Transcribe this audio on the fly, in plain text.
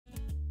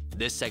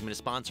This segment is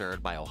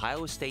sponsored by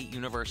Ohio State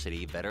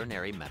University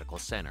Veterinary Medical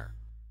Center.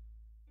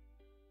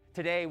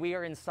 Today, we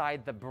are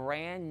inside the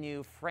brand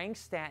new Frank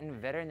Stanton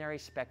Veterinary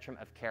Spectrum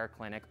of Care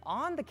Clinic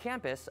on the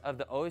campus of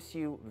the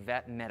OSU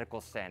Vet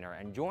Medical Center.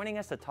 And joining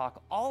us to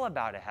talk all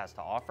about it has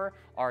to offer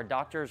are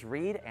Drs.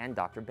 Reed and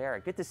Dr.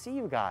 Barrett. Good to see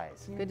you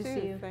guys. Good to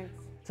see you. Thanks.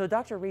 So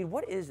Dr. Reed,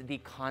 what is the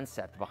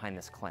concept behind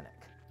this clinic?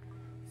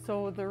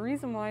 So the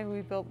reason why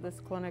we built this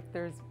clinic,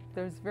 there's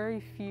very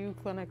few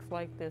clinics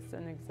like this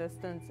in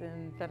existence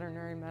in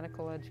veterinary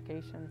medical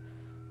education.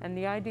 And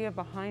the idea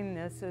behind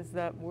this is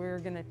that we're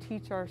going to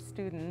teach our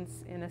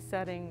students in a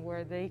setting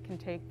where they can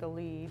take the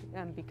lead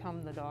and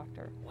become the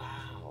doctor.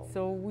 Wow.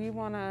 So we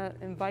want to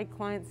invite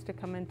clients to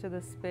come into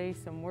this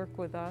space and work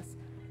with us.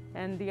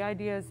 And the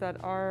idea is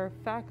that our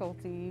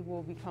faculty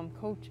will become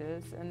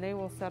coaches and they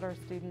will set our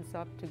students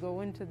up to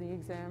go into the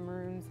exam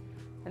rooms,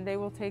 and they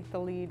will take the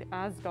lead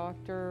as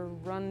doctor,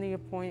 run the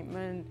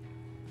appointment,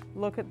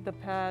 look at the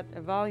pet,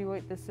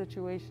 evaluate the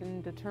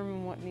situation,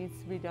 determine what needs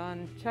to be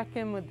done, check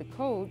in with the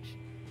coach.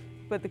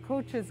 But the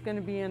coach is going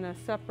to be in a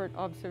separate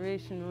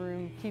observation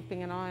room,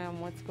 keeping an eye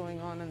on what's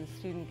going on, and the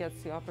student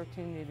gets the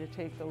opportunity to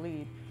take the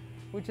lead,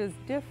 which is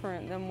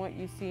different than what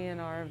you see in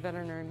our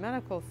veterinary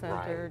medical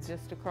center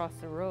just across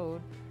the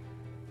road.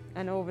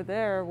 And over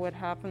there, what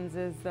happens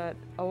is that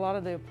a lot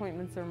of the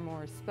appointments are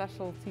more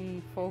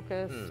specialty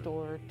focused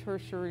or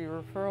tertiary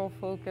referral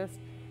focused.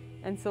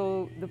 And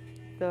so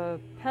the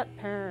pet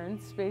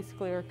parents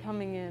basically are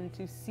coming in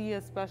to see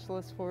a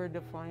specialist for a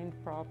defined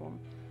problem.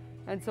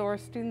 And so our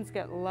students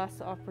get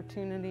less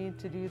opportunity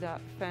to do that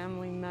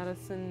family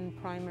medicine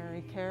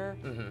primary care,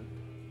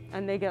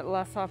 and they get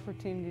less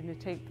opportunity to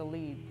take the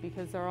lead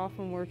because they're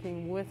often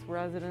working with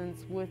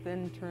residents, with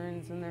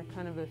interns, and they're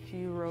kind of a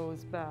few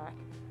rows back.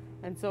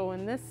 And so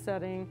in this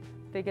setting,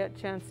 they get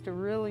a chance to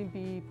really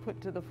be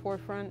put to the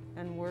forefront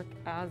and work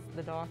as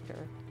the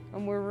doctor.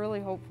 And we're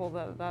really hopeful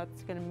that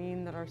that's going to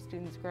mean that our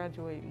students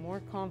graduate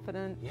more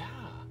confident,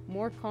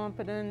 more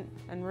competent,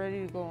 and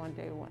ready to go on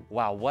day one.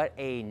 Wow, what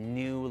a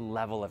new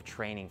level of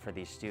training for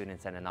these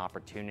students and an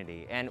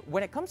opportunity. And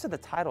when it comes to the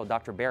title,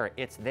 Dr. Barrett,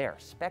 it's there,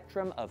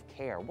 Spectrum of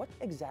Care. What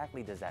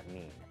exactly does that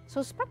mean?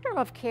 So Spectrum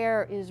of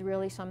Care is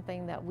really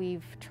something that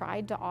we've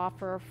tried to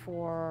offer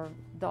for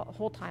the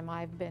whole time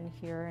I've been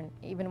here, and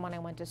even when I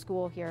went to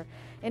school here.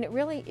 And it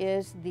really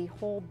is the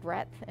whole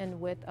breadth and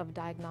width of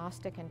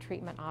diagnostic and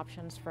treatment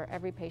options for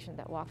every patient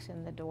that walks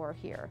in the door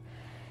here.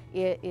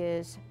 It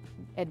is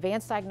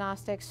advanced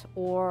diagnostics,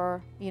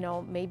 or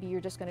maybe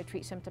you're just going to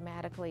treat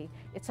symptomatically.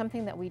 It's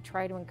something that we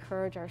try to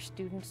encourage our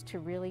students to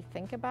really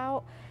think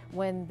about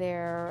when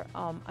they're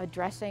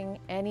addressing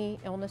any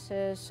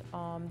illnesses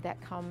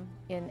that come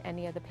in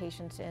any of the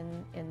patients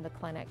in the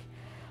clinic.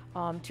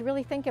 To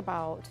really think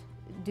about,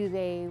 do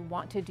they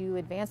want to do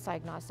advanced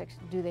diagnostics?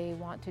 Do they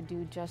want to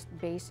do just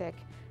basic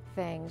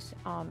things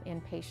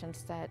in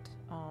patients that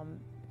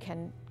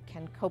can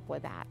cope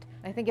with that?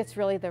 I think it's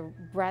really the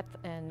breadth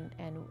and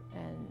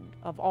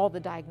of all the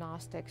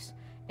diagnostics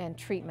and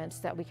treatments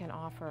that we can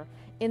offer.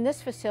 In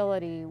this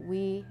facility,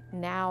 we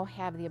now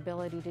have the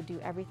ability to do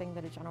everything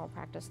that a general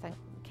practice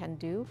can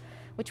do,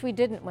 which we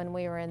didn't when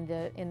we were in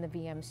the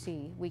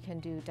VMC. We can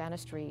do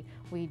dentistry,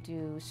 we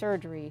do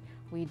surgery,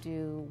 we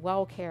do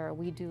well care,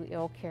 we do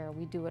ill care,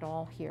 we do it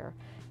all here.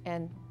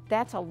 And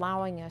that's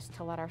allowing us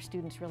to let our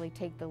students really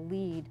take the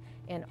lead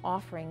in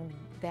offering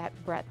that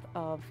breadth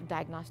of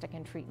diagnostic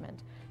and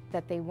treatment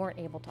that they weren't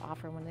able to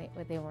offer when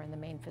they were in the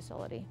main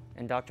facility.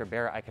 And Dr.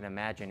 Barrett, I can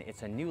imagine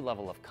it's a new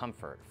level of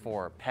comfort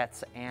for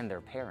pets and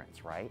their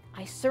parents, right?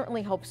 I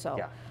certainly hope so.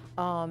 Yeah.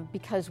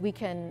 Because we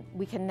can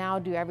now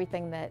do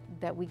everything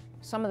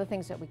some of the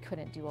things that we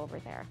couldn't do over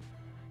there.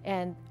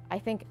 And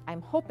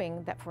I'm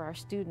hoping that for our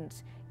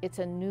students, it's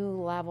a new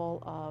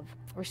level of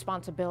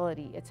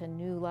responsibility. It's a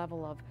new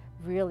level of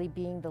really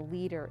being the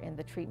leader in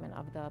the treatment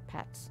of the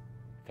pets.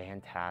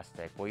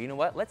 Fantastic. Well, you know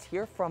what? Let's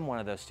hear from one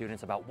of those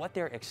students about what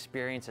their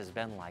experience has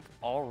been like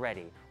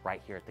already right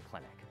here at the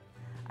clinic.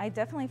 I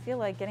definitely feel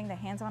like getting the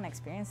hands-on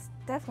experience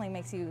definitely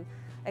makes you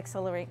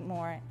accelerate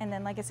more. And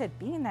then, like I said,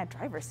 being in that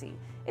driver's seat,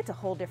 it's a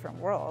whole different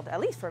world.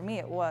 At least for me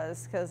it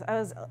was, because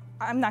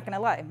I'm not gonna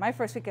lie, my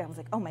first week I was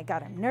like, oh my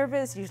God, I'm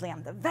nervous. Usually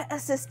I'm the vet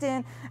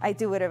assistant. I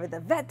do whatever the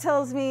vet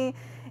tells me.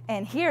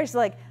 And here it's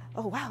like,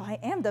 oh wow, I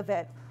am the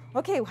vet.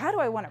 Okay, how do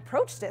I want to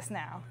approach this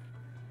now?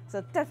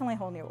 So definitely a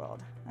whole new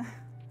world.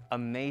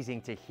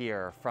 Amazing to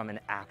hear from an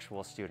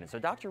actual student. So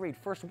Dr. Reed,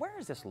 first, where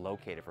is this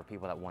located for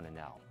people that want to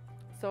know?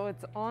 So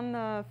it's on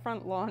the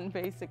front lawn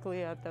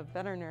basically at the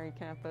veterinary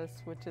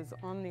campus, which is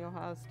on the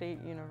Ohio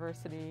State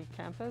University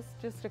campus,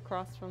 just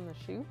across from the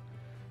SHU.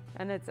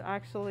 And it's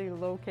actually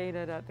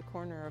located at the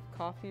corner of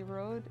Coffee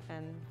Road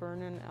and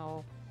Vernon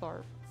L.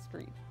 Tharp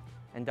Street.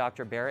 And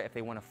Dr. Barrett, if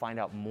they want to find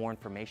out more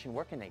information,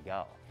 where can they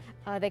go?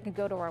 They can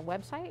go to our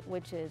website,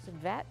 which is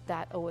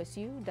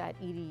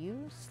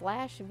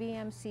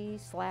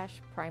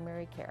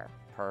vet.osu.edu/VMC/primary care.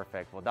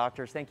 Perfect. Well,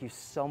 doctors, thank you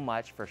so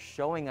much for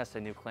showing us a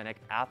new clinic.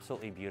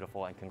 Absolutely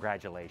beautiful, and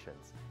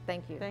congratulations.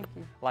 Thank you. Thank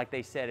you. Like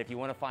they said, if you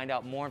want to find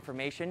out more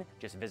information,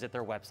 just visit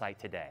their website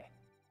today.